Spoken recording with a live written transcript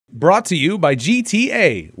Brought to you by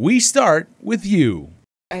GTA. We start with you.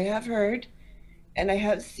 I have heard and I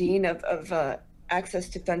have seen of access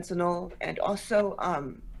to fentanyl and also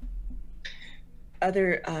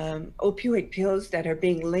other opioid pills that are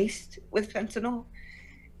being laced with fentanyl.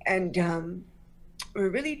 And we're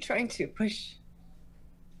really trying to push.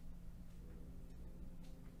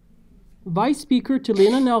 Vice Speaker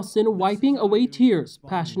Telena Nelson wiping away tears,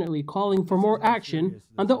 passionately calling for more action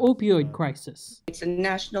on the opioid crisis. It's a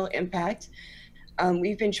national impact.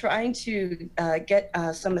 We've been trying to get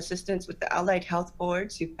some assistance with the Allied Health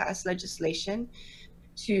Board to pass legislation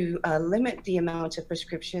to limit the amount of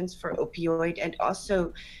prescriptions for opioid and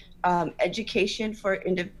also education for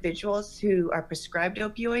individuals who are prescribed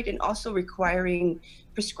opioid, and also requiring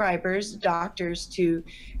prescribers, doctors, to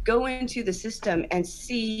go into the system and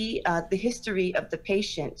see the history of the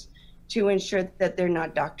patient to ensure that they're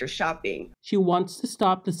not doctor shopping. She wants to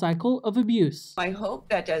stop the cycle of abuse. I hope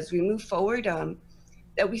that as we move forward,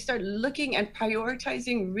 that we start looking and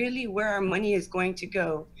prioritizing really where our money is going to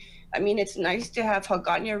go. I mean, it's nice to have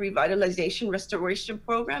Hagåtña Revitalization Restoration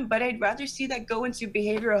Program, but I'd rather see that go into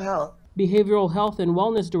behavioral health. Behavioral Health and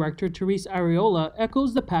Wellness Director Therese Areola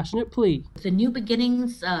echoes the passionate plea. The New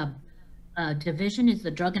Beginnings division is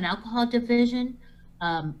the Drug and Alcohol Division.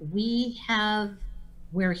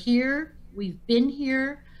 We're here, we've been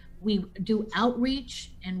here, we do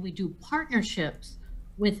outreach and we do partnerships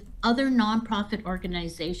with other nonprofit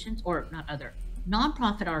organizations, or not other,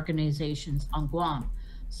 nonprofit organizations on Guam,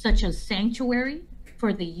 such as Sanctuary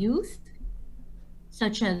for the Youth,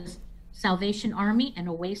 such as Salvation Army and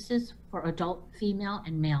Oasis for adult female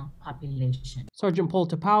and male population. Sergeant Paul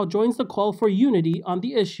Tapao joins the call for unity on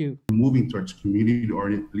the issue. Moving towards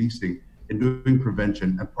community-oriented policing and doing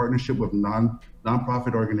prevention and partnership with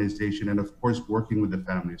nonprofit organization, and of course working with the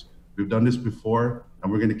families. We've done this before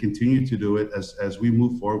and we're going to continue to do it as we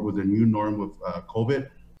move forward with a new norm with COVID.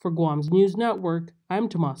 For Guam's News Network, I'm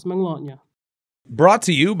Tomas Manglona. Brought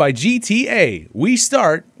to you by GTA. We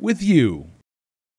start with you.